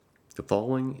The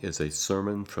following is a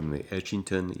sermon from the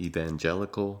Edgington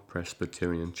Evangelical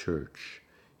Presbyterian Church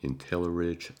in Taylor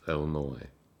Ridge, Illinois.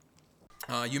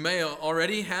 You may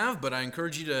already have, but I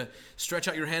encourage you to stretch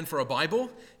out your hand for a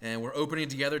Bible, and we're opening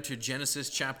together to Genesis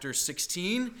chapter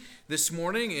 16 this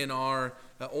morning in our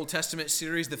Old Testament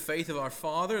series, The Faith of Our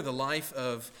Father, the Life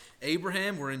of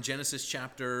Abraham. We're in Genesis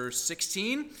chapter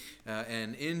 16,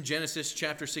 and in Genesis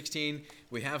chapter 16,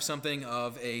 we have something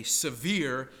of a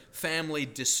severe family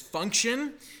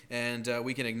dysfunction, and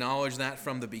we can acknowledge that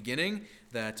from the beginning,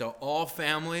 that all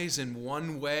families in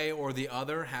one way or the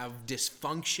other have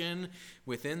dysfunction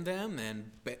within them,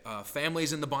 and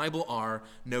families in the Bible are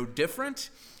no different.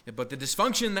 But the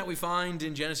dysfunction that we find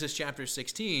in Genesis chapter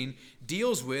 16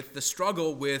 deals with the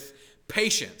struggle with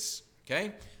patience.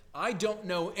 Okay? I don't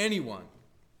know anyone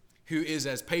who is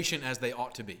as patient as they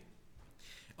ought to be,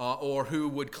 or who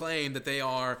would claim that they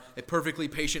are a perfectly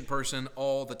patient person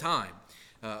all the time.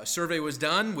 A survey was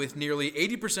done with nearly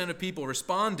 80% of people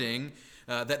responding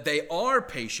that they are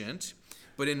patient,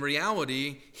 but in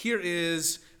reality, here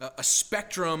is a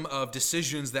spectrum of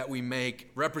decisions that we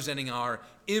make representing our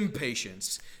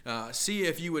impatience. See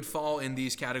if you would fall in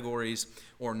these categories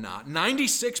or not.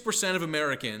 96% of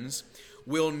Americans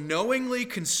will knowingly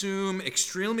consume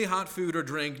extremely hot food or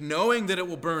drink knowing that it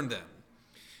will burn them.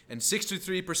 And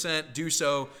 63% do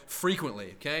so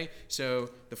frequently, okay? So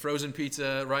the frozen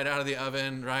pizza right out of the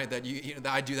oven, right?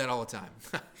 I do that all the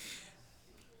time.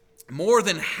 More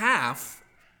than half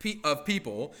of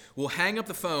people will hang up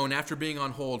the phone after being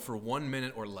on hold for 1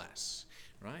 minute or less,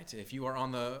 right? If you are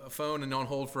on the phone and on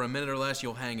hold for a minute or less,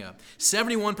 you'll hang up.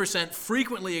 71%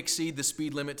 frequently exceed the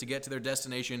speed limit to get to their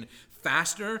destination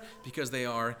faster because they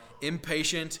are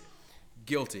impatient,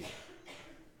 guilty.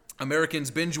 Americans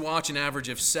binge watch an average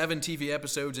of 7 TV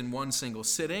episodes in one single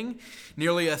sitting.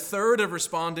 Nearly a third of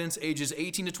respondents ages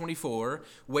 18 to 24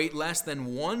 wait less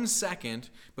than 1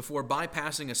 second before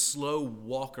bypassing a slow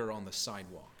walker on the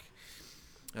sidewalk.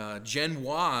 Gen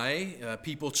Y,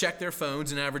 people check their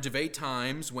phones an average of 8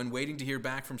 times when waiting to hear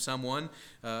back from someone,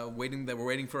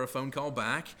 waiting for a phone call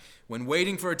back. When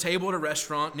waiting for a table at a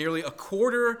restaurant, nearly a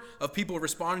quarter of people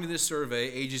responding to this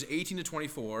survey, ages 18 to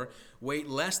 24, wait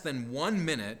less than 1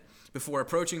 minute before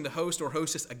approaching the host or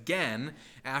hostess again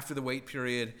after the wait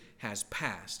period has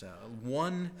passed.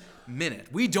 1 minute.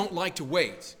 We don't like to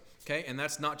wait. Okay, and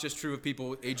that's not just true of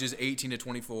people ages 18 to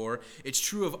 24. It's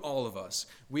true of all of us.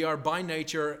 We are by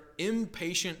nature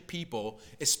impatient people,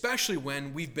 especially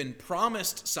when we've been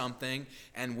promised something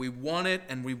and we want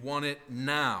it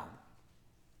now.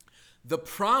 The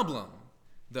problem,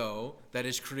 though, that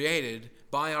is created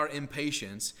by our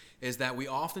impatience is that we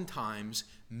oftentimes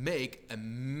make a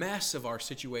mess of our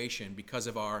situation because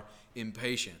of our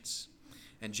impatience.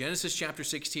 And Genesis chapter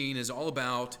 16 is all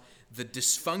about the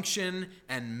dysfunction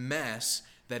and mess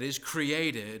that is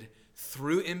created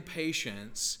through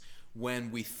impatience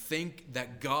when we think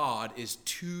that God is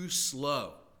too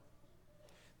slow.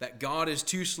 That God is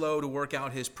too slow to work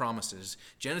out his promises.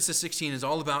 Genesis 16 is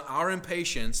all about our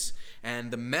impatience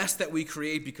and the mess that we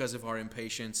create because of our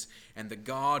impatience and the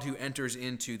God who enters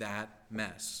into that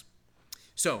mess.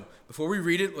 So, before we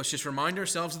read it, let's just remind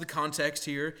ourselves of the context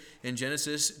here in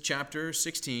Genesis chapter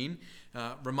 16.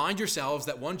 Remind yourselves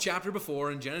that one chapter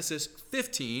before in Genesis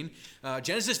 15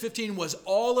 was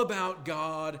all about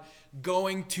God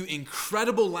going to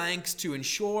incredible lengths to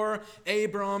ensure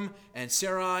Abram and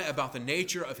Sarai about the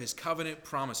nature of his covenant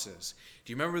promises.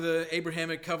 Do you remember the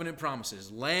Abrahamic covenant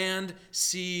promises? Land,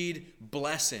 seed,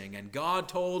 blessing. And God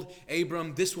told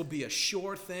Abram this will be a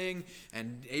sure thing,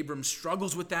 and Abram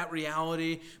struggles with that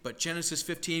reality. But Genesis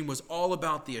 15 was all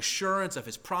about the assurance of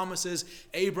his promises.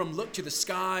 Abram looked to the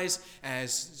skies,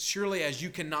 as surely as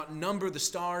you cannot number the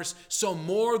stars, so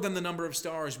more than the number of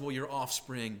stars will your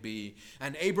offspring be.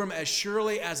 And Abram, as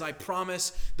surely as I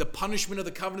promise the punishment of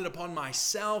the covenant upon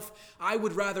myself, I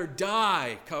would rather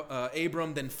die,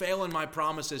 Abram, than fail in my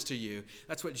promises to you.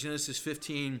 That's what Genesis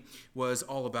 15 was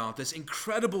all about, this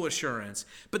incredible assurance.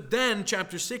 But then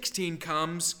chapter 16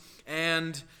 comes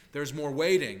and there's more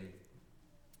waiting.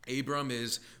 Abram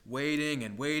is waiting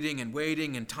and waiting and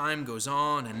waiting, and time goes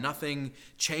on and nothing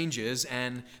changes,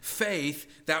 and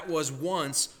faith that was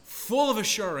once full of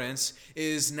assurance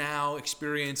is now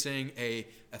experiencing a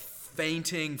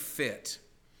fainting fit.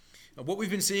 What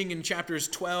we've been seeing in chapters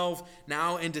 12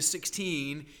 now into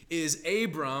 16 is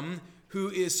Abram, who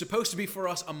is supposed to be for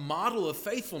us a model of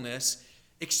faithfulness,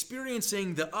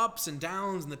 experiencing the ups and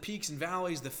downs and the peaks and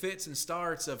valleys, the fits and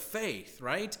starts of faith,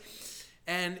 right?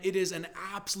 And it is an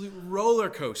absolute roller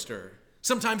coaster.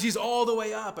 Sometimes he's all the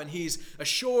way up and he's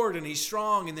assured and he's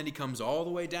strong, and then he comes all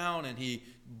the way down and he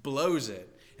blows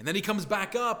it. And then he comes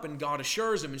back up and God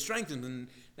assures him and strengthens him. And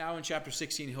now in chapter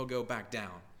 16, he'll go back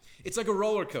down. It's like a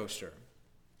roller coaster.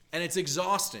 And it's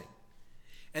exhausting.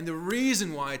 And the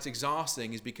reason why it's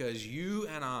exhausting is because you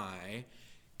and I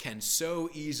can so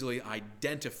easily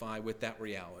identify with that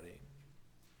reality.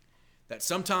 That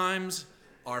sometimes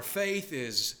our faith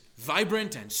is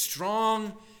vibrant and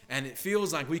strong, and it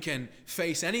feels like we can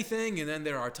face anything, and then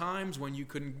there are times when you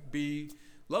couldn't be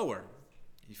lower.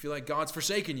 You feel like God's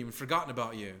forsaken you and forgotten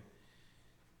about you.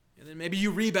 And then maybe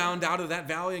you rebound out of that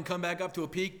valley and come back up to a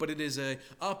peak, but it is a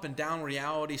up and down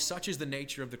reality. Such is the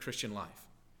nature of the Christian life.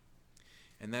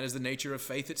 And that is the nature of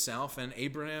faith itself, and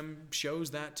Abraham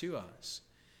shows that to us.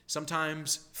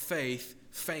 Sometimes faith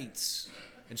faints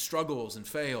and struggles and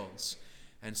fails,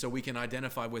 and so we can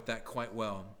identify with that quite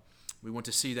well. We want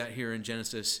to see that here in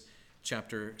Genesis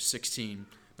chapter 16.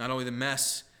 Not only the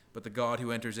mess, but the God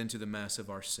who enters into the mess of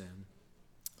our sin.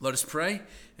 Let us pray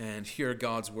and hear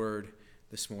God's word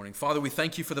this morning. Father, we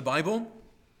thank you for the Bible.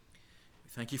 We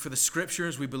thank you for the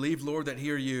scriptures. We believe, Lord, that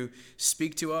here you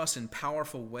speak to us in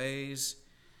powerful ways,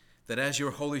 that as your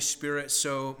Holy Spirit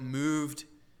so moved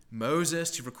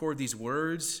Moses to record these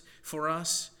words for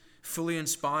us, fully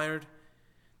inspired,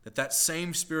 that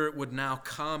same Spirit would now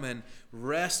come and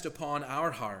rest upon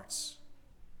our hearts,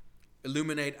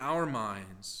 illuminate our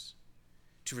minds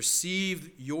to receive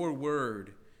your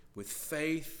word with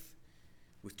faith,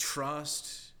 with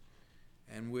trust,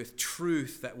 and with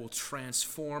truth that will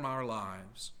transform our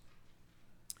lives.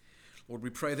 Lord, we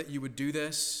pray that you would do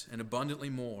this and abundantly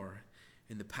more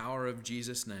in the power of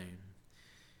Jesus' name.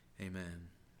 Amen.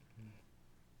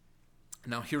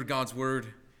 Now hear God's word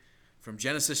from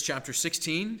Genesis chapter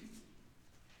 16,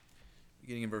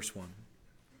 beginning in verse 1.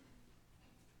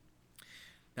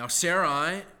 Now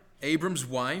Sarai, Abram's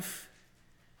wife,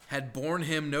 had borne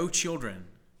him no children.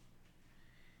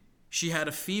 She had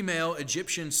a female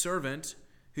Egyptian servant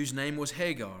whose name was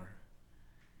Hagar.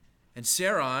 And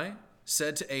Sarai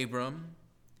said to Abram,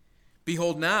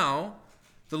 "Behold, now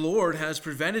the Lord has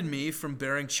prevented me from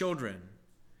bearing children.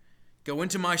 Go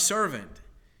into my servant.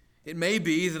 It may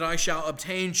be that I shall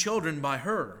obtain children by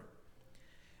her."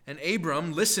 And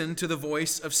Abram listened to the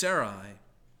voice of Sarai.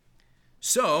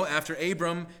 So, after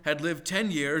Abram had lived 10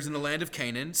 years in the land of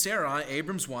Canaan, Sarai,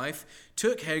 Abram's wife,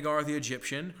 took Hagar the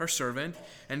Egyptian, her servant,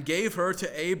 and gave her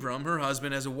to Abram, her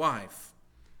husband, as a wife.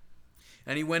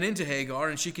 And he went into Hagar,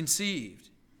 and she conceived.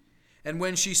 And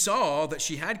when she saw that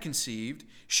she had conceived,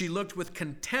 she looked with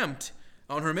contempt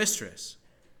on her mistress.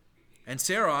 And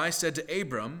Sarai said to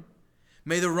Abram,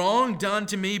 "May the wrong done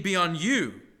to me be on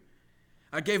you.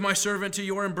 I gave my servant to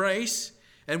your embrace,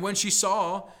 and when she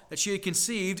saw that she had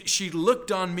conceived, she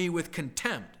looked on me with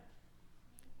contempt.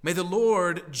 May the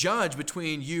Lord judge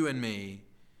between you and me."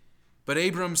 But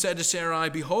Abram said to Sarai,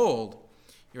 "Behold,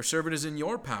 your servant is in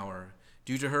your power.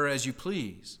 Do to her as you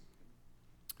please."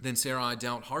 Then Sarai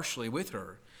dealt harshly with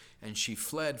her, and she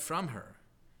fled from her.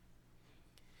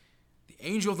 The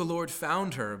angel of the Lord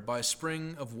found her by a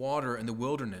spring of water in the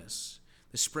wilderness,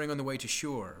 the spring on the way to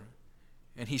Shur.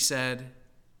 And he said,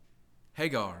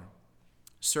 "Hagar,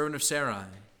 servant of Sarai,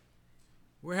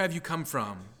 where have you come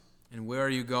from, and where are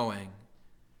you going?"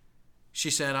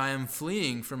 She said, "I am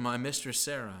fleeing from my mistress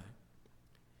Sarai."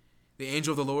 The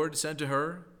angel of the Lord said to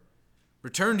her,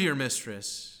 "Return to your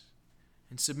mistress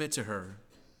and submit to her."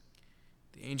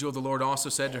 The angel of the Lord also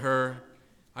said to her,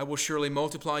 "I will surely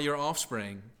multiply your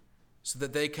offspring, so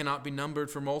that they cannot be numbered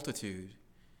for multitude."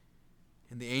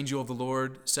 And the angel of the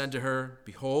Lord said to her,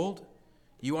 "Behold,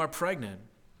 you are pregnant,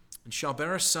 and shall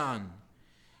bear a son.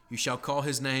 You shall call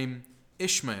his name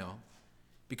Ishmael,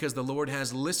 because the Lord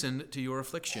has listened to your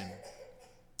affliction.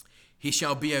 He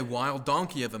shall be a wild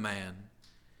donkey of a man,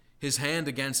 his hand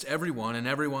against everyone, and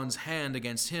everyone's hand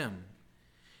against him.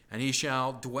 And he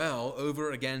shall dwell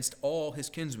over against all his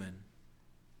kinsmen."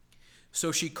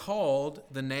 So she called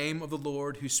the name of the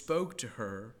Lord who spoke to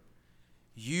her,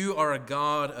 "You are a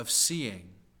God of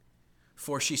seeing."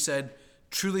 For she said,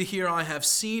 "Truly here I have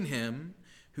seen him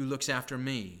who looks after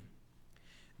me."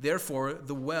 Therefore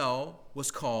the well was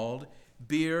called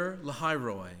Beer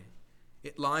Lahairoi.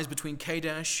 It lies between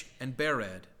Kadesh and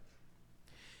Bered.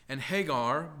 And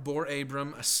Hagar bore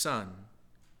Abram a son.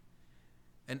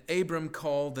 And Abram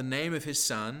called the name of his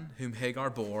son, whom Hagar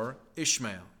bore,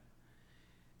 Ishmael.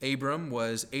 Abram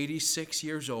was 86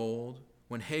 years old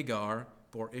when Hagar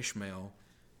bore Ishmael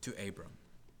to Abram.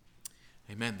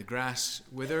 Amen. The grass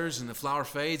withers and the flower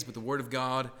fades, but the word of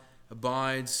God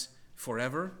abides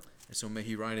forever. And so may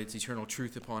he write its eternal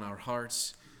truth upon our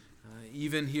hearts,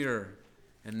 even here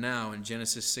and now in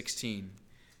Genesis 16,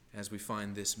 as we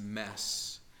find this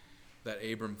mess that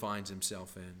Abram finds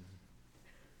himself in.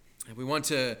 We want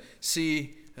to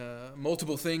see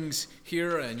multiple things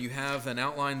here, and you have an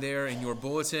outline there in your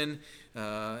bulletin.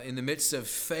 In the midst of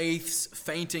faith's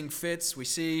fainting fits, we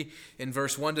see in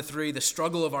verse 1 to 3 the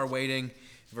struggle of our waiting,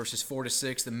 verses 4 to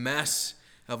 6 the mess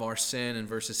of our sin, and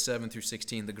verses 7 through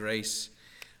 16 the grace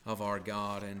of our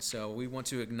God. And so we want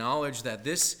to acknowledge that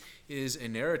this is a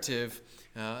narrative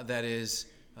that is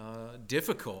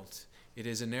difficult. It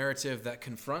is a narrative that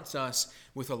confronts us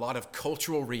with a lot of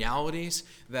cultural realities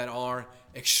that are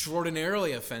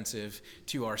extraordinarily offensive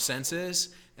to our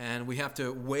senses, and we have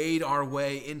to wade our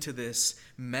way into this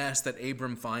mess that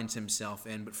Abram finds himself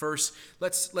in. But first,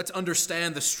 let's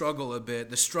understand the struggle a bit,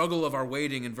 the struggle of our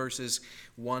waiting in verses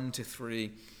 1 to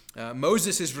 3.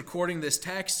 Moses is recording this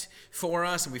text for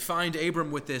us, and we find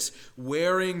Abram with this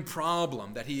wearing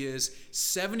problem that he is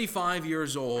 75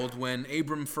 years old when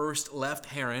Abram first left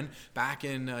Haran back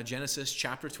in Genesis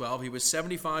chapter 12. He was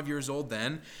 75 years old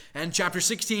then, and chapter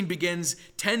 16 begins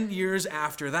 10 years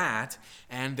after that,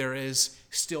 and there is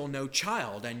still no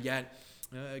child. And yet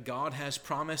God has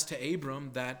promised to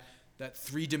Abram that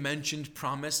three-dimensioned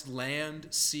promised land,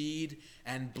 seed,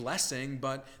 and blessing,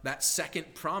 but that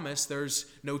second promise, there's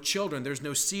no children, there's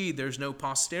no seed, there's no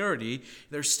posterity,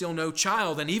 there's still no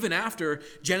child. And even after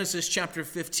Genesis chapter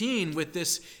 15, with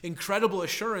this incredible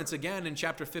assurance, again in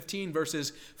chapter 15,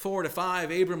 verses 4 to 5,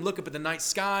 Abram, look up at the night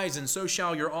skies, and so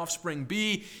shall your offspring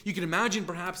be. You can imagine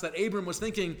perhaps that Abram was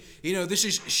thinking, this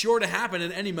is sure to happen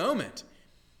at any moment.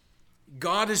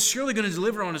 God is surely going to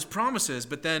deliver on his promises,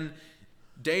 but then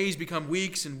days become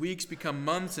weeks, and weeks become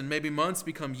months, and maybe months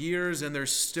become years, and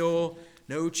there's still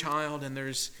no child, and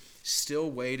there's still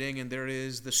waiting, and there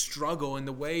is the struggle in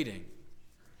the waiting,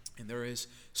 and there is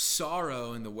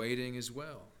sorrow in the waiting as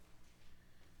well.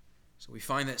 So we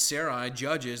find that Sarai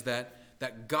judges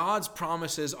that God's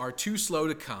promises are too slow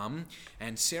to come,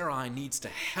 and Sarai needs to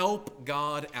help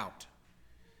God out.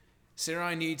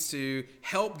 Sarai needs to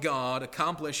help God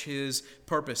accomplish his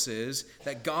purposes,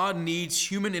 that God needs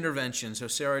human intervention, so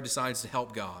Sarai decides to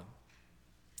help God.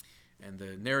 And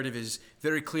the narrative is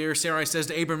very clear. Sarai says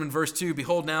to Abram in verse 2,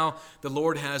 "Behold, now the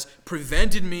Lord has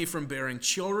prevented me from bearing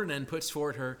children," and puts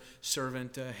forward her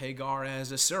servant Hagar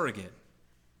as a surrogate.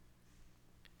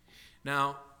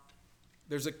 Now,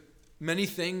 there's many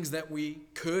things that we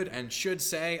could and should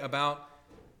say about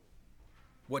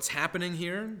what's happening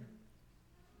here.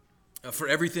 For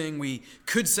everything we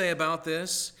could say about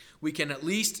this, we can at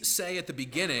least say at the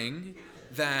beginning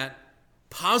that,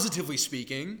 positively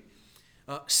speaking,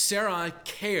 Sarai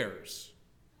cares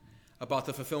about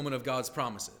the fulfillment of God's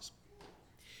promises.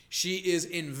 She is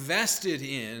invested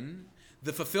in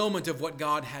the fulfillment of what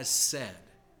God has said.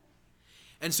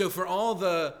 And so for all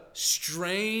the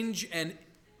strange and,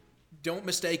 don't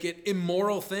mistake it,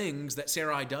 immoral things that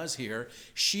Sarai does here,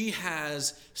 she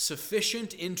has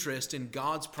sufficient interest in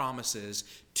God's promises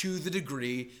to the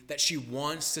degree that she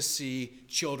wants to see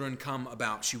children come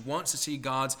about. She wants to see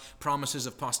God's promises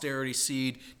of posterity,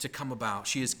 seed, to come about.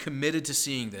 She is committed to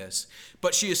seeing this.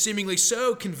 But she is seemingly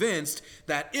so convinced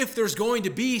that if there's going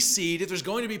to be seed, if there's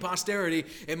going to be posterity,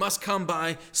 it must come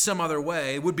by some other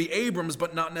way. It would be Abram's,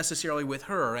 but not necessarily with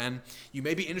her. And you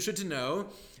may be interested to know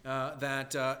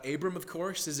that Abram, of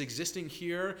course, is existing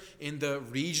here in the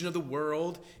region of the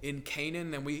world in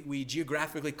Canaan, and we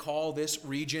geographically call this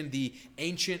region the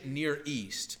ancient Near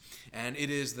East. And it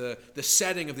is the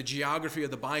setting of the geography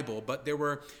of the Bible, but there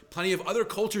were plenty of other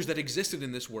cultures that existed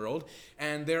in this world,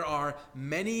 and there are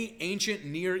many ancient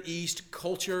Near East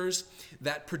cultures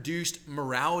that produced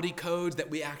morality codes that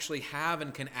we actually have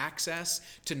and can access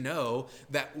to know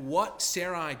that what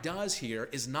Sarai does here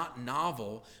is not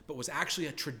novel, but was actually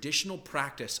a traditional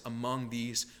practice among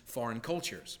these foreign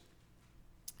cultures.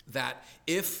 That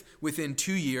if within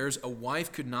 2 years a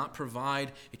wife could not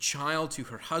provide a child to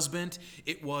her husband,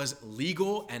 it was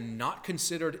legal and not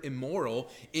considered immoral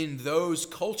in those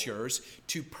cultures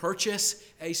to purchase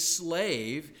a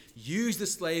slave, use the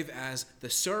slave as the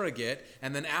surrogate,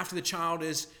 and then after the child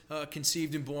is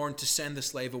conceived and born, to send the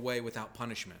slave away without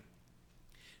punishment.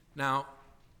 Now,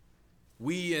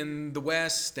 we in the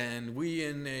West and we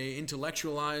in an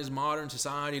intellectualized modern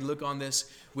society look on this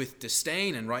with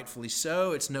disdain, and rightfully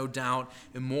so. It's no doubt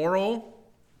immoral,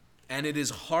 and it is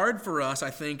hard for us,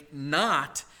 I think,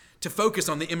 not to focus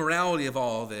on the immorality of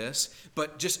all this,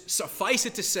 but just suffice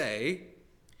it to say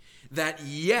that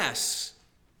yes,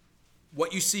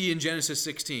 what you see in Genesis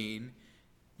 16,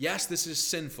 yes, this is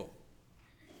sinful.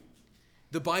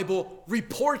 The Bible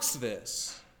reports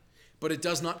this, but it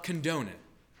does not condone it.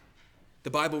 The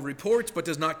Bible reports but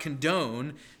does not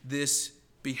condone this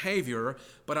behavior.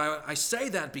 But I say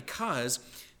that because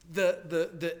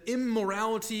the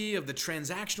immorality of the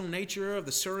transactional nature of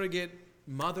the surrogate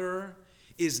mother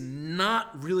is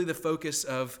not really the focus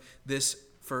of this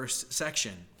first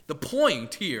section. The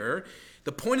point here,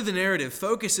 the point of the narrative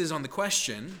focuses on the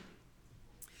question,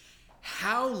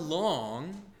 how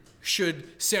long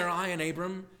should Sarai and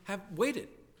Abram have waited?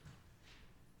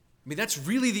 I mean, that's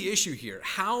really the issue here.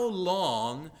 How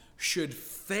long should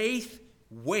faith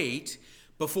wait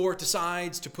before it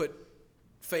decides to put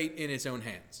fate in its own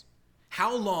hands?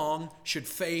 How long should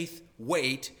faith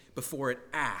wait before it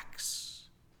acts?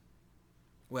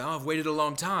 Well, I've waited a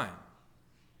long time.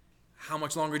 How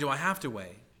much longer do I have to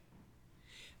wait?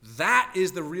 That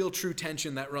is the real true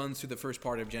tension that runs through the first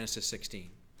part of Genesis 16.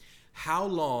 How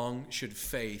long should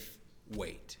faith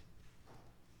wait?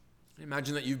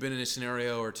 Imagine that you've been in a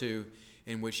scenario or two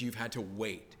in which you've had to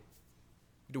wait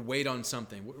on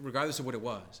something, regardless of what it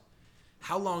was.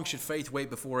 How long should faith wait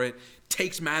before it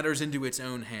takes matters into its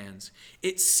own hands?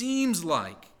 It seems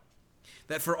like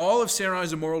that for all of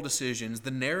Sarai's immoral decisions, the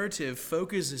narrative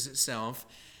focuses itself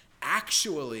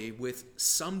actually with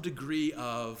some degree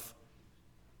of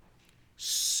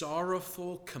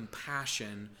sorrowful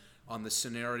compassion on the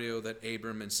scenario that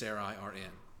Abram and Sarai are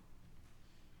in.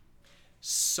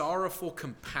 Sorrowful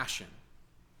compassion.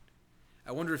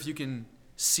 I wonder if you can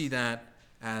see that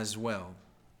as well.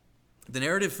 The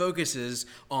narrative focuses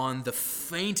on the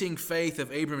fainting faith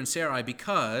of Abram and Sarai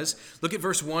because, look at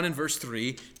verse 1 and verse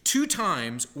 3, 2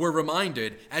 times we're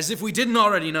reminded, as if we didn't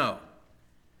already know,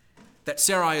 that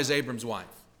Sarai is Abram's wife.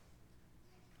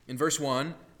 In verse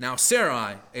 1, now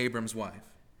Sarai, Abram's wife.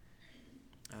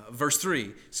 Verse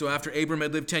 3, so after Abram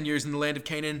had lived 10 years in the land of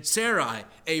Canaan, Sarai,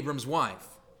 Abram's wife.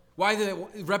 Why the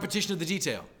repetition of the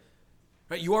detail?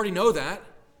 Right? You already know that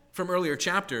from earlier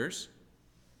chapters.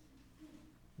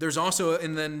 There's also,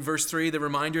 in then verse 3, the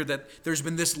reminder that there's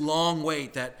been this long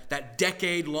wait, that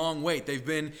decade-long wait. They've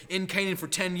been in Canaan for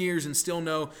 10 years and still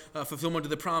no fulfillment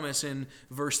of the promise in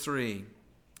verse 3.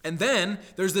 And then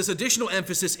there's this additional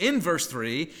emphasis in verse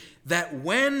 3 that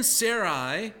when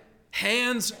Sarai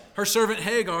hands her servant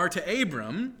Hagar to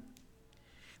Abram,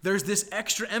 there's this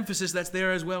extra emphasis that's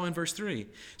there as well in verse 3.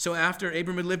 So after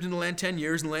Abram had lived in the land 10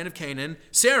 years in the land of Canaan,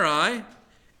 Sarai,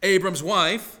 Abram's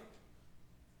wife,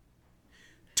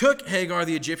 took Hagar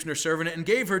the Egyptian, her servant, and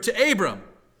gave her to Abram,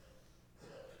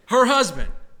 her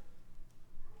husband.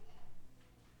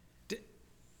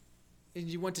 And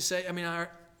you want to say, I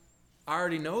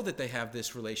already know that they have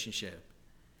this relationship.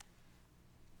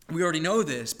 We already know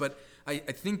this, but I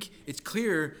think it's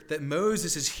clear that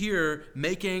Moses is here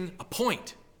making a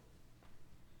point.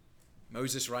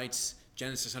 Moses writes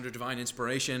Genesis under divine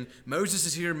inspiration. Moses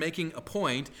is here making a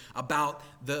point about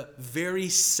the very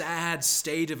sad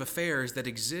state of affairs that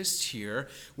exists here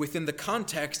within the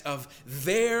context of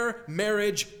their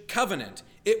marriage covenant.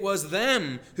 It was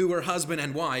them who were husband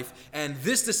and wife, and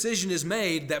this decision is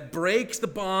made that breaks the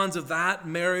bonds of that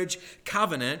marriage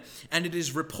covenant, and it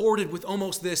is reported with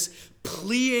almost this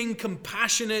pleading,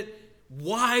 compassionate,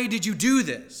 why did you do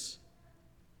this?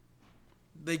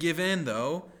 They give in,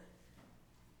 though.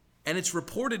 And it's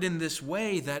reported in this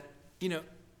way that,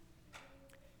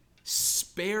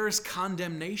 spares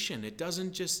condemnation. It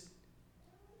doesn't just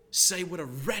say what a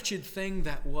wretched thing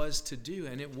that was to do,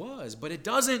 and it was. But it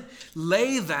doesn't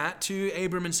lay that to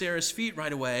Abram and Sarah's feet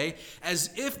right away,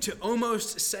 as if to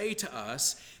almost say to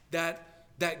us that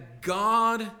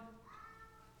God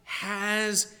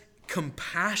has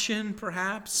compassion,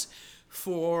 perhaps,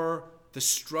 for the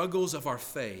struggles of our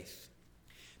faith.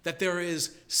 That there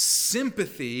is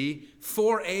sympathy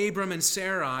for Abram and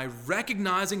Sarai,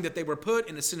 recognizing that they were put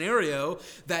in a scenario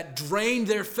that drained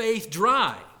their faith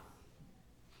dry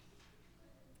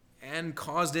and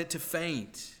caused it to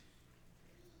faint.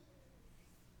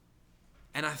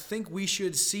 And I think we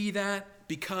should see that,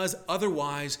 because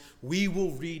otherwise we will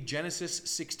read Genesis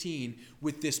 16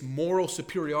 with this moral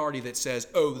superiority that says,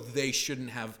 oh, they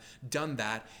shouldn't have done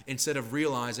that, instead of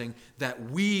realizing that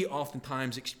we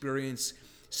oftentimes experience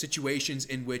situations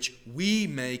in which we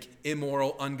make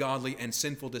immoral, ungodly, and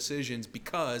sinful decisions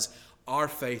because our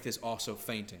faith is also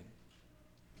fainting.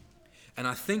 And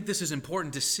I think this is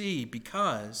important to see,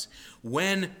 because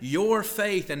when your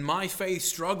faith and my faith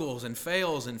struggles and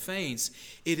fails and faints,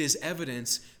 it is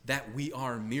evidence that we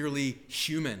are merely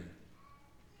human.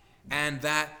 And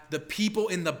that the people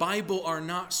in the Bible are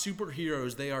not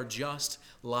superheroes. They are just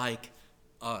like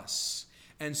us.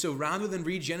 And so rather than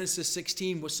read Genesis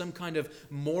 16 with some kind of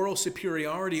moral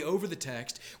superiority over the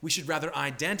text, we should rather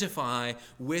identify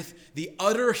with the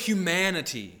utter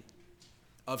humanity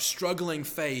of struggling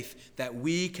faith that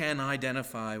we can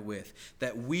identify with,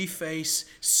 that we face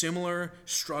similar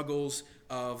struggles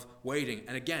of waiting.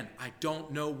 And again, I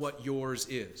don't know what yours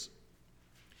is.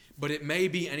 But it may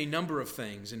be any number of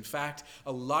things. In fact,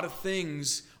 a lot of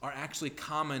things are actually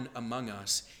common among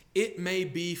us. It may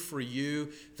be for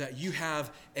you that you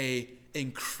have an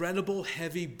incredible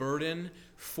heavy burden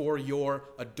for your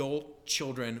adult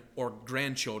children or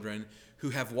grandchildren who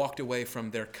have walked away from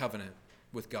their covenant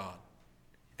with God.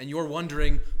 And you're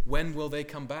wondering, when will they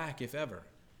come back, if ever?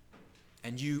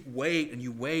 And you wait and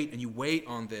you wait and you wait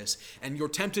on this. And you're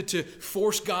tempted to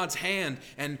force God's hand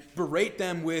and berate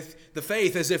them with the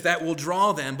faith as if that will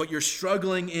draw them. But you're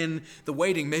struggling in the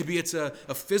waiting. Maybe it's a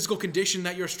physical condition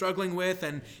that you're struggling with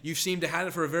and you seem to have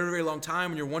it for a very, very long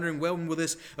time. And you're wondering, when will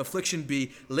this affliction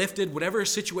be lifted? Whatever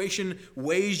situation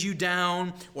weighs you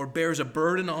down or bears a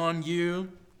burden on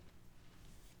you.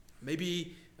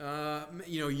 Maybe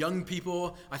young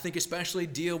people, I think especially,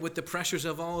 deal with the pressures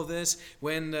of all of this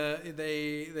when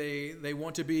they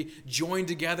want to be joined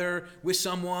together with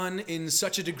someone in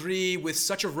such a degree, with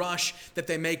such a rush, that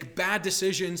they make bad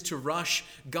decisions to rush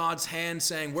God's hand,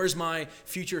 saying, where's my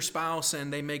future spouse?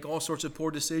 And they make all sorts of poor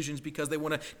decisions because they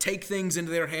want to take things into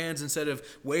their hands instead of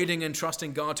waiting and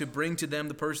trusting God to bring to them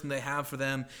the person they have for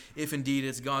them, if indeed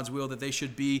it's God's will that they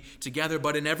should be together.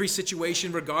 But in every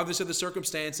situation, regardless of the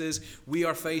circumstances, we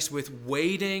are faced with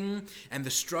waiting and the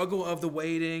struggle of the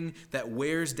waiting that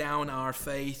wears down our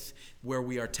faith, where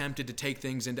we are tempted to take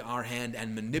things into our hand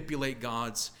and manipulate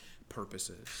God's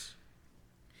purposes.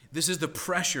 This is the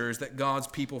pressures that God's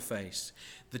people face.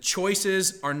 The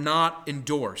choices are not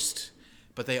endorsed,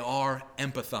 but they are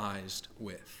empathized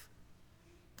with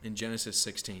in Genesis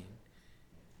 16.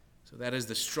 So that is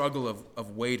the struggle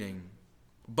of waiting.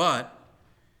 But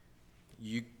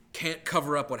you can't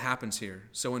cover up what happens here.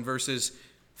 So in verses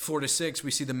 4-6,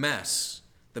 we see the mess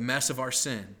of our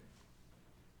sin,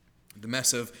 the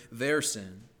mess of their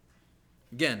sin.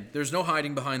 Again, there's no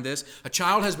hiding behind this. A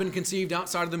child has been conceived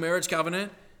outside of the marriage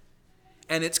covenant,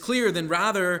 and it's clear then,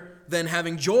 rather than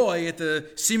having joy at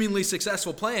the seemingly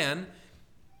successful plan,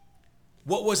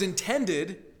 what was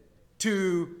intended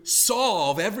to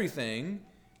solve everything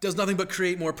does nothing but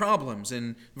create more problems.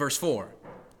 In verse 4,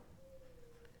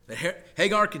 that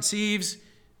Hagar conceives,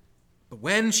 but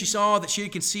when she saw that she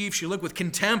had conceived, she looked with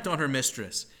contempt on her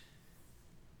mistress.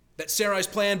 That Sarai's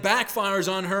plan backfires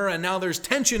on her, and now there's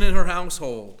tension in her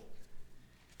household.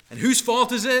 And whose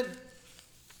fault is it?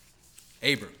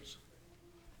 Abram's.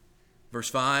 Verse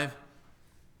 5,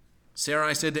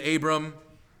 Sarai said to Abram,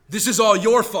 this is all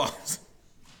your fault.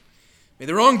 May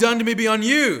the wrong done to me be on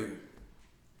you.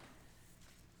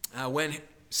 When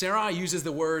Sarai uses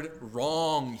the word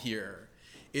wrong here,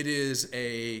 it is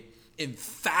a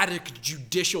emphatic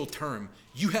judicial term.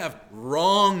 You have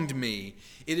wronged me.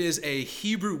 It is a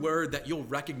Hebrew word that you'll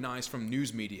recognize from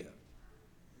news media.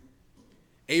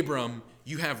 Abram,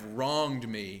 you have wronged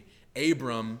me.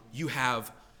 Abram, you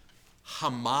have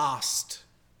Hamased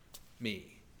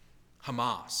me.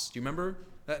 Hamas. Do you remember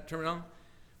that terminology?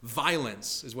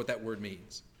 Violence is what that word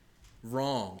means.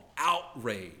 Wrong,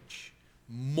 outrage,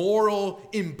 moral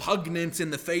impugnance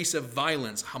in the face of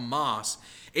violence. Hamas.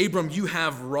 Abram, you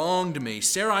have wronged me.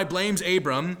 Sarai blames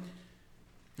Abram,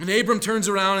 and Abram turns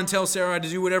around and tells Sarai to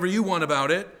do whatever you want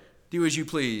about it. Do as you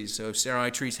please. So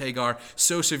Sarai treats Hagar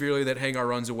so severely that Hagar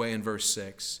runs away in verse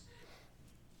 6.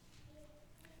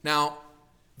 Now,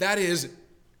 that is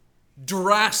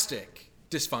drastic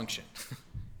dysfunction,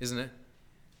 isn't it?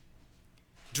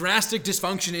 Drastic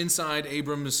dysfunction inside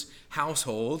Abram's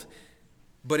household.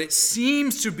 But it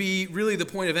seems to be really the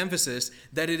point of emphasis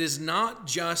that it is not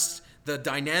just the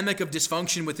dynamic of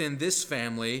dysfunction within this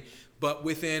family, but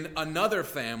within another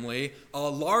family, a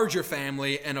larger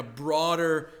family, and a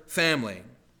broader family.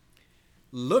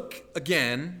 Look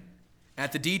again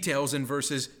at the details in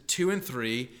verses 2 and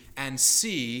 3 and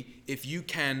see if you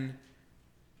can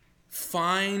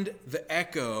find the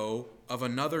echo of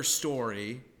another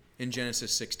story in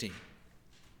Genesis 16.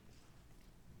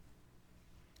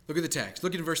 Look at the text.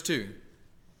 Look at verse 2.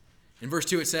 In verse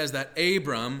 2 it says that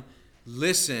Abram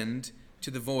listened to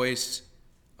the voice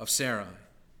of Sarai.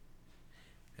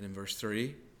 And in verse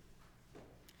 3,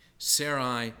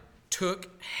 Sarai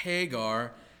took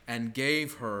Hagar and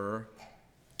gave her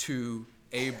to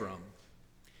Abram.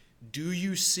 Do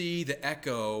you see the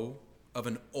echo of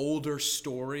an older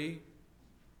story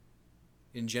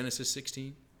in Genesis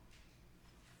 16?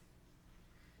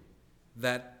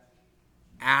 That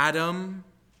Adam,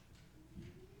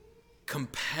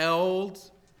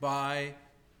 compelled by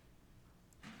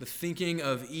the thinking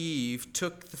of Eve,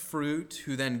 took the fruit,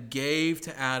 who then gave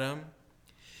to Adam.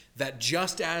 That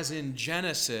just as in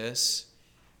Genesis,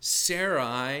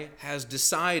 Sarai has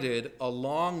decided,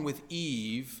 along with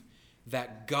Eve,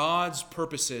 that God's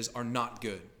purposes are not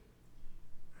good,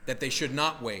 that they should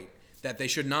not wait, that they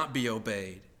should not be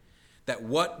obeyed, that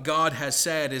what God has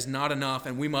said is not enough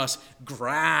and we must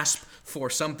grasp for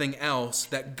something else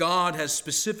that God has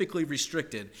specifically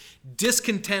restricted.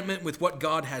 Discontentment with what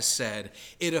God has said.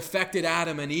 It affected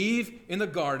Adam and Eve in the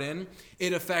garden.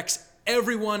 It affects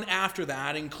everyone after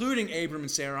that, including Abram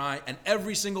and Sarai and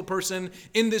every single person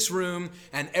in this room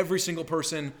and every single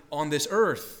person on this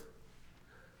earth.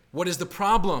 What is the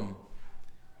problem?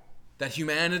 That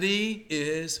humanity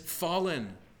is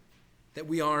fallen, that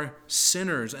we are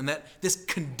sinners, and that this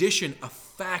condition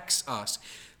affects us.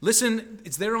 Listen,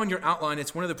 it's there on your outline.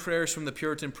 It's one of the prayers from the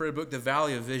Puritan prayer book, The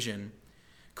Valley of Vision,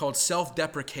 called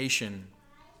Self-Deprecation.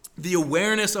 The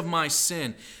awareness of my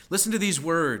sin. Listen to these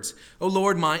words. O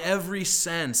Lord, my every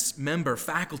sense, member,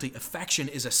 faculty, affection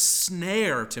is a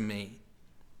snare to me.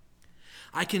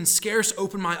 I can scarce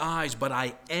open my eyes, but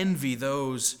I envy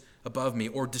those above me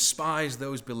or despise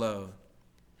those below.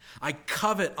 I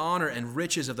covet honor and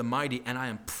riches of the mighty, and I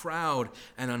am proud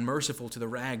and unmerciful to the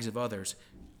rags of others.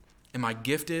 Am I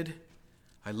gifted?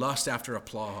 I lust after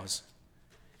applause.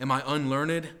 Am I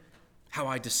unlearned? How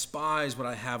I despise what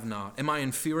I have not. Am I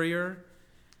inferior?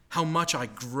 How much I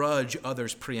grudge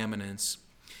others' preeminence.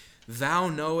 Thou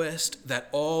knowest that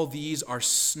all these are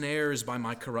snares by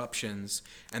my corruptions,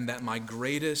 and that my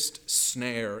greatest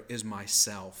snare is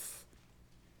myself.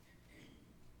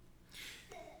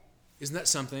 Isn't that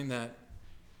something that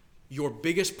your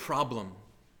biggest problem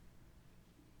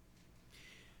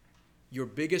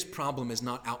is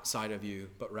not outside of you,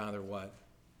 but rather what?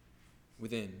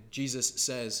 Within. Jesus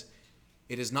says,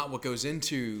 it is not what goes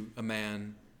into a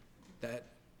man that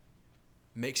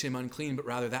makes him unclean, but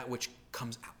rather that which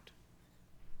comes out.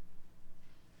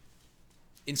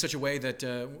 In such a way that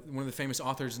one of the famous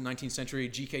authors in the 19th century,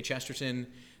 G.K. Chesterton,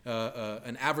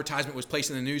 an advertisement was placed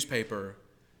in the newspaper.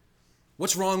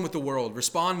 What's wrong with the world?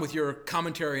 Respond with your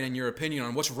commentary and your opinion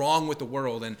on what's wrong with the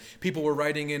world. And people were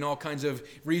writing in all kinds of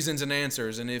reasons and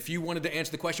answers. And if you wanted to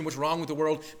answer the question, what's wrong with the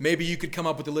world, maybe you could come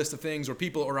up with a list of things or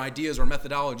people or ideas or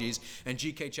methodologies. And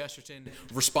G.K. Chesterton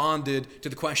responded to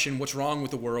the question, what's wrong with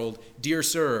the world? Dear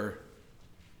sir,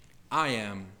 I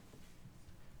am.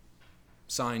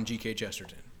 Signed, G.K.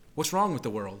 Chesterton. What's wrong with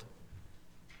the world?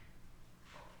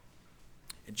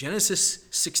 And Genesis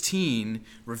 16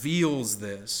 reveals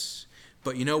this.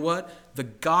 But you know what? The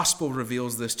gospel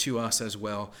reveals this to us as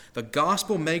well. The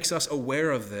gospel makes us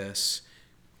aware of this,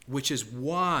 which is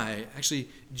why, actually,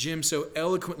 Jim so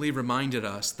eloquently reminded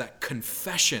us that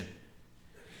confession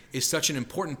is such an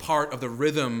important part of the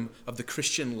rhythm of the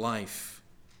Christian life.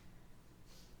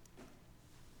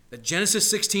 That Genesis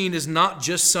 16 is not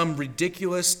just some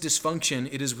ridiculous dysfunction.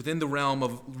 It is within the realm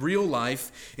of real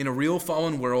life in a real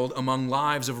fallen world among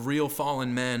lives of real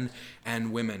fallen men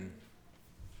and women.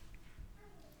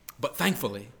 But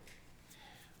thankfully,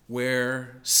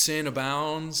 where sin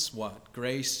abounds, what?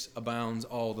 Grace abounds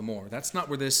all the more. That's not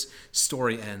where this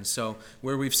story ends. So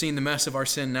where we've seen the mess of our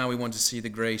sin, now we want to see the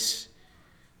grace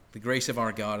of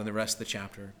our God in the rest of the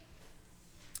chapter.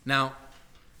 Now,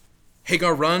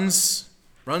 Hagar runs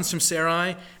from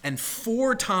Sarai, and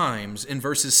 4 times in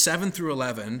verses 7 through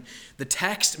 11, the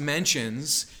text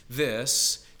mentions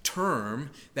this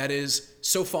term that is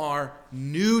so far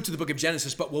new to the book of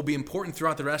Genesis, but will be important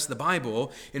throughout the rest of the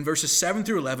Bible. In verses 7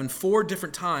 through 11, 4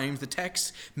 different times, the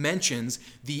text mentions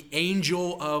the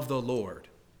angel of the Lord.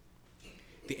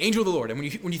 The angel of the Lord. And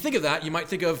when you think of that, you might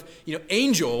think of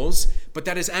angels, but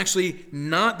that is actually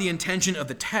not the intention of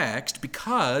the text,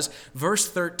 because verse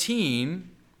 13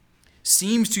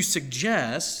 seems to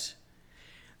suggest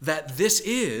that this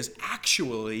is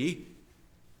actually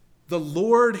the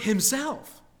Lord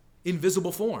himself in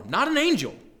visible form. Not an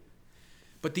angel,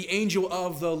 but the angel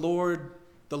of the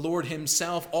Lord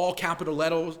himself, all capital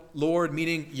letters, Lord,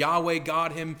 meaning Yahweh,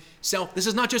 God himself. This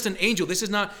is not just an angel. This is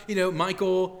not,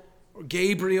 Michael or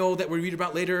Gabriel that we read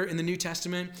about later in the New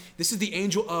Testament. This is the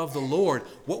angel of the Lord.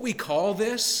 What we call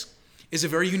this is a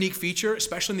very unique feature,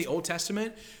 especially in the Old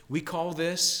Testament. We call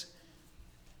this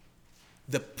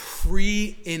the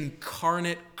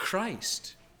pre-incarnate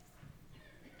Christ.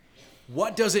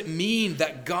 What does it mean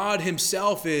that God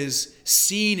himself is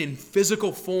seen in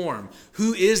physical form?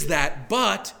 Who is that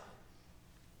but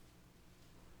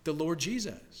the Lord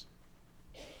Jesus?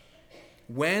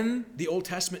 When the Old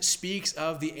Testament speaks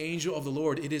of the angel of the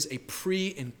Lord, it is a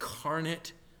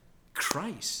pre-incarnate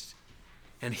Christ.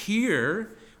 And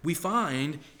here we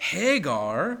find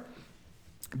Hagar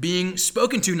being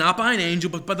spoken to not by an angel,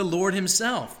 but by the Lord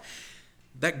himself.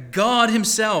 That God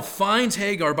himself finds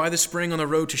Hagar by the spring on the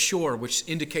road to shore, which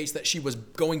indicates that she was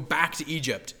going back to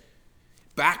Egypt,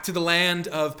 back to the land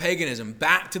of paganism,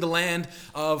 back to the land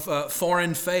of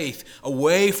foreign faith,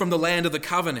 away from the land of the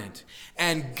covenant.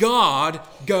 And God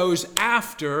goes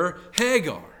after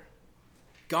Hagar.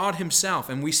 God himself.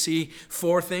 And we see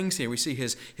four things here. We see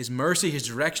his mercy, his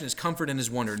direction, his comfort, and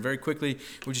his wonder. And very quickly,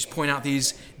 we'll just point out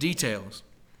these details.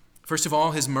 First of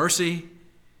all, his mercy,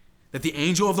 that the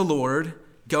angel of the Lord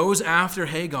goes after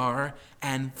Hagar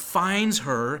and finds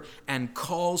her and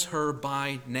calls her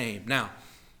by name. Now,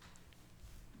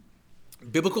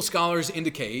 biblical scholars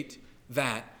indicate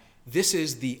that this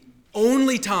is the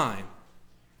only time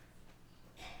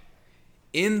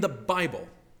in the Bible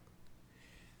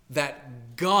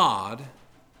that God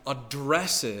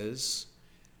addresses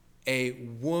a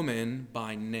woman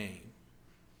by name.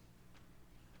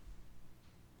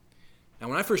 Now,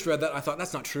 when I first read that, I thought,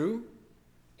 that's not true.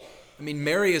 I mean,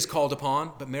 Mary is called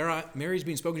upon, but Mary is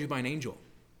being spoken to by an angel,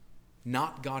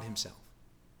 not God himself.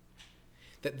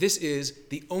 That this is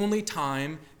the only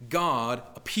time God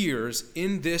appears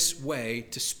in this way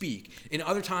to speak. In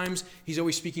other times, he's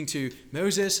always speaking to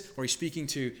Moses, or he's speaking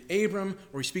to Abram,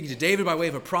 or he's speaking to David by way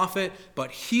of a prophet.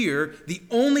 But here, the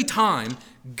only time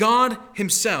God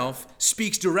himself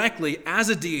speaks directly as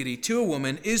a deity to a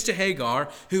woman is to Hagar,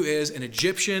 who is an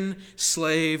Egyptian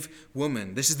slave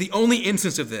woman. This is the only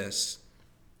instance of this.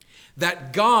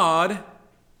 That God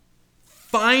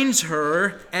finds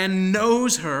her and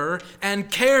knows her and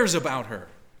cares about her.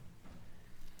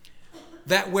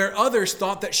 That where others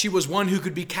thought that she was one who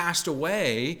could be cast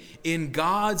away, in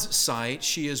God's sight,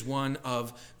 she is one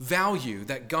of value.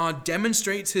 That God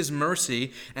demonstrates his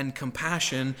mercy and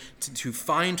compassion to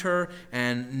find her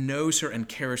and knows her and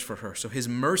cares for her. So his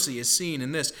mercy is seen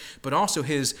in this, but also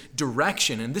his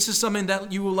direction. And this is something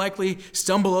that you will likely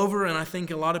stumble over, and I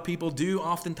think a lot of people do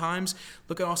oftentimes.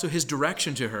 Look at also his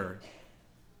direction to her.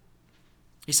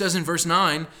 He says in verse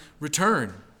 9,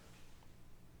 return.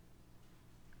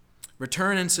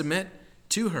 Return and submit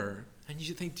to her. And you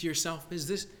should think to yourself, is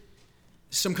this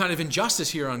some kind of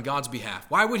injustice here on God's behalf?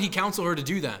 Why would he counsel her to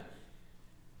do that?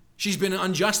 She's been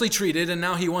unjustly treated, and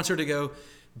now he wants her to go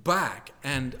back.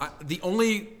 And the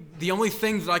only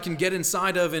thing that I can get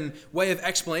inside of in way of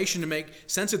explanation to make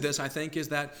sense of this, I think, is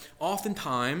that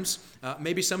oftentimes,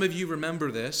 maybe some of you remember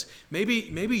this, maybe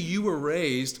you were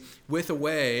raised with a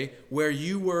way where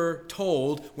you were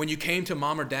told when you came to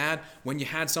mom or dad when you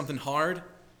had something hard,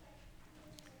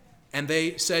 and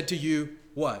they said to you,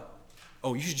 what?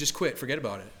 Oh, you should just quit, forget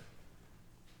about it.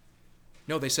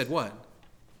 No, they said what?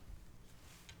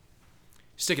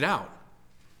 Stick it out.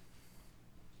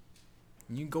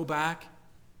 You go back,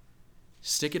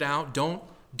 stick it out.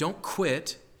 Don't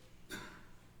quit.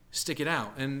 Stick it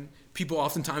out. And people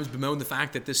oftentimes bemoan the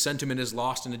fact that this sentiment is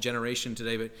lost in a generation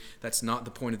today, but that's not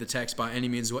the point of the text by any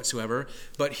means whatsoever.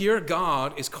 But here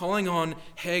God is calling on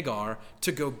Hagar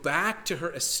to go back to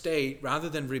her estate rather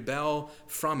than rebel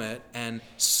from it and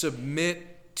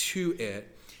submit to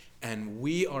it. And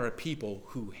we are a people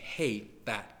who hate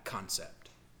that concept.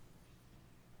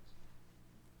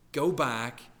 Go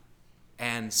back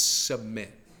and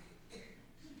submit.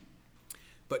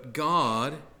 But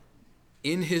God,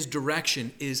 in his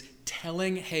direction, is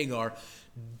telling Hagar,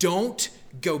 don't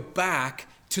go back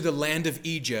to the land of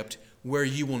Egypt where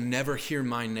you will never hear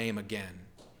my name again.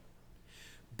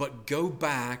 But go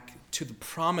back to the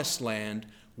promised land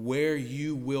where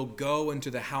you will go into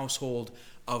the household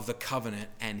of the covenant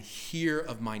and hear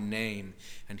of my name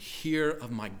and hear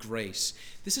of my grace.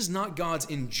 This is not God's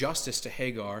injustice to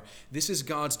Hagar. This is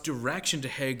God's direction to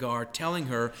Hagar, telling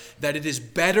her that it is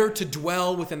better to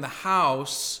dwell within the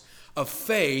house of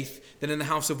faith than in the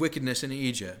house of wickedness in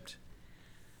Egypt.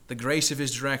 The grace of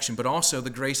his direction, but also the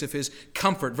grace of his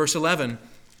comfort. Verse 11.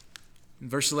 In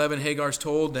verse 11, Hagar is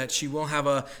told that she will have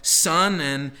a son,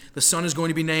 and the son is going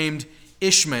to be named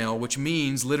Ishmael, which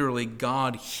means literally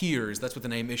God hears. That's what the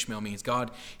name Ishmael means. God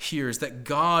hears. That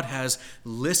God has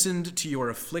listened to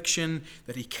your affliction,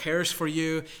 that he cares for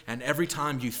you, and every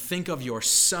time you think of your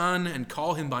son and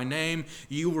call him by name,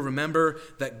 you will remember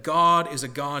that God is a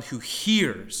God who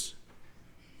hears,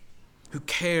 who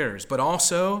cares, but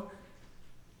also,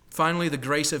 finally, the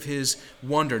grace of his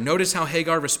wonder. Notice how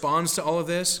Hagar responds to all of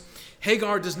this.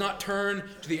 Hagar does not turn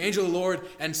to the angel of the Lord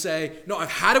and say, no, I've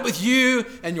had it with you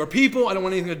and your people. I don't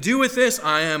want anything to do with this.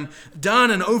 I am done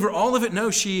and over all of it.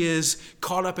 No, she is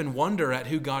caught up in wonder at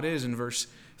who God is in verse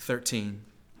 13.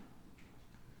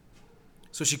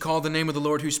 So she called the name of the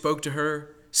Lord who spoke to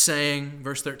her, saying,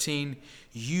 verse 13,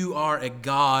 you are a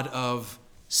God of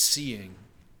seeing.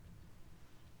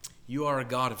 You are a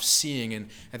God of seeing. And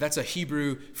that's a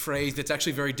Hebrew phrase that's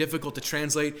actually very difficult to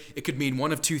translate. It could mean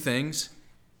one of two things.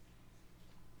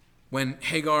 When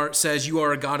Hagar says, you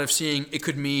are a God of seeing, it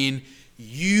could mean,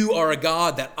 you are a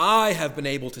God that I have been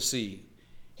able to see.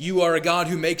 You are a God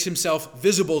who makes himself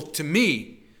visible to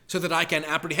me so that I can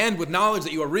apprehend with knowledge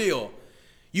that you are real.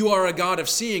 You are a God of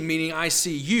seeing, meaning I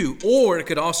see you. Or it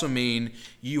could also mean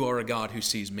you are a God who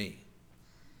sees me.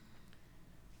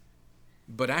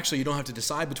 But actually, you don't have to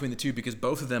decide between the two because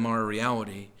both of them are a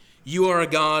reality. You are a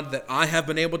God that I have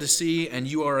been able to see, and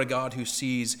you are a God who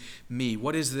sees me.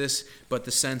 What is this but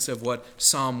the sense of what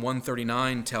Psalm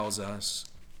 139 tells us?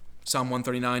 Psalm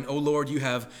 139, O Lord, you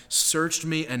have searched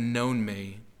me and known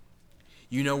me.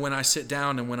 You know when I sit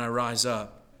down and when I rise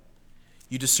up.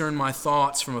 You discern my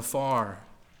thoughts from afar.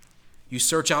 You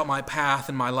search out my path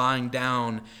and my lying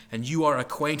down, and you are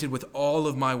acquainted with all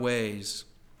of my ways.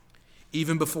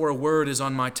 Even before a word is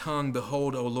on my tongue,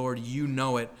 behold, O Lord, you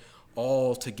know it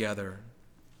altogether.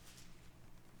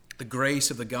 The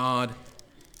grace of the God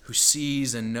who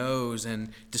sees and knows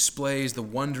and displays the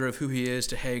wonder of who he is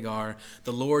to Hagar.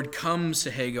 The Lord comes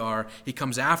to Hagar. He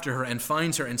comes after her and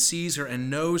finds her and sees her and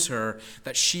knows her,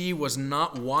 that she was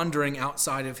not wandering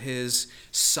outside of his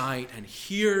sight. And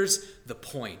here's the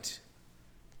point.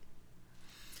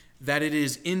 That it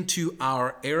is into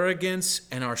our arrogance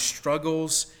and our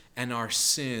struggles and our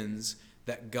sins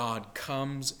that God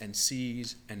comes and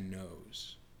sees and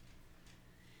knows.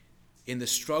 In the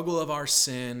struggle of our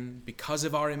sin, because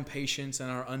of our impatience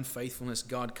and our unfaithfulness,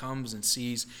 God comes and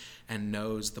sees and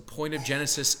knows. The point of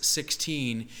Genesis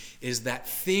 16 is that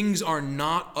things are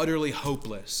not utterly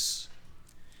hopeless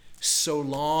so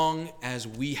long as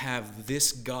we have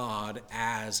this God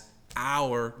as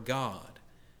our God.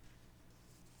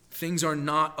 Things are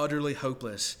not utterly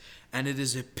hopeless. And it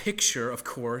is a picture, of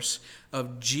course,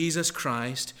 of Jesus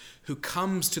Christ who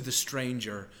comes to the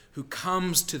stranger, who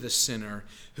comes to the sinner,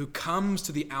 who comes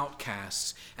to the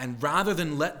outcasts. And rather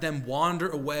than let them wander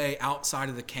away outside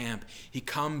of the camp, he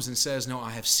comes and says, no,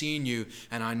 I have seen you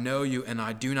and I know you and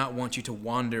I do not want you to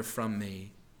wander from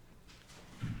me.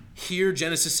 Here,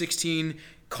 Genesis 16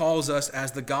 calls us,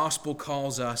 as the gospel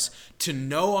calls us, to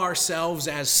know ourselves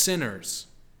as sinners.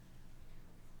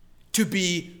 To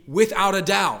be without a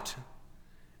doubt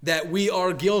that we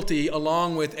are guilty,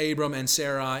 along with Abram and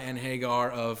Sarai and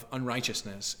Hagar, of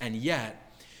unrighteousness. And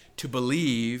yet, to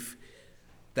believe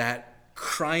that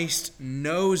Christ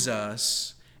knows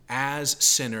us as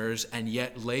sinners and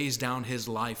yet lays down his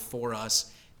life for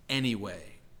us anyway.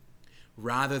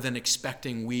 Rather than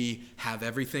expecting we have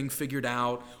everything figured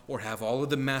out or have all of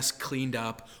the mess cleaned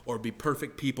up or be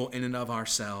perfect people in and of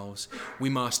ourselves. We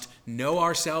must know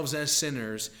ourselves as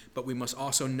sinners, but we must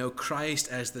also know Christ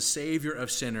as the Savior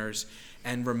of sinners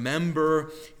and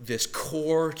remember this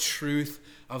core truth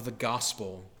of the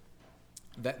gospel,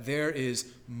 that there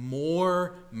is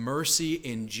more mercy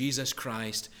in Jesus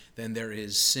Christ than there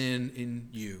is sin in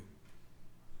you.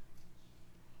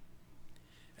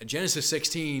 And Genesis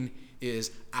 16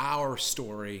 is our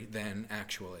story then,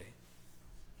 actually.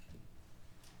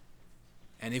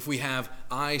 And if we have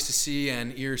eyes to see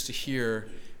and ears to hear,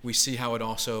 we see how it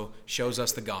also shows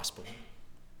us the gospel.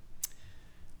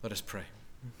 Let us pray.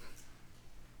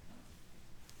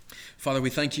 Father,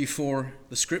 we thank you for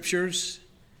the scriptures.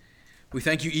 We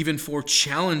thank you even for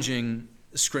challenging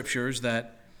the scriptures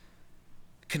that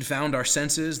confound our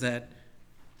senses, that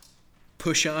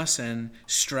push us and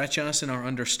stretch us in our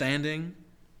understanding.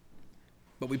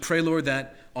 But we pray, Lord,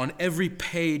 that on every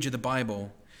page of the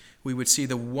Bible, we would see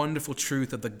the wonderful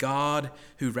truth of the God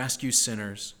who rescues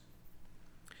sinners,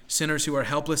 sinners who are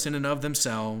helpless in and of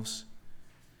themselves,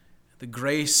 the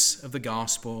grace of the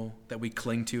gospel that we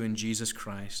cling to in Jesus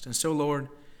Christ. And so, Lord,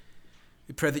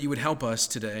 we pray that you would help us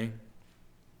today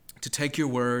to take your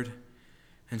word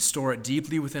and store it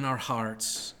deeply within our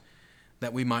hearts,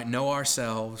 that we might know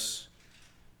ourselves,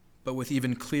 but with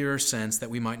even clearer sense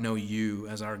that we might know you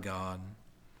as our God.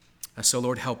 And so,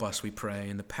 Lord, help us, we pray,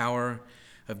 in the power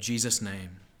of Jesus'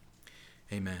 name.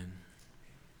 Amen.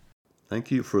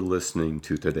 Thank you for listening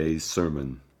to today's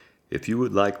sermon. If you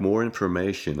would like more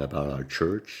information about our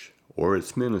church or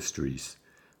its ministries,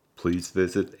 please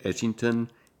visit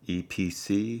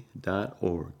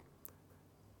edgingtonepc.org.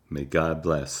 May God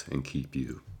bless and keep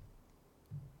you.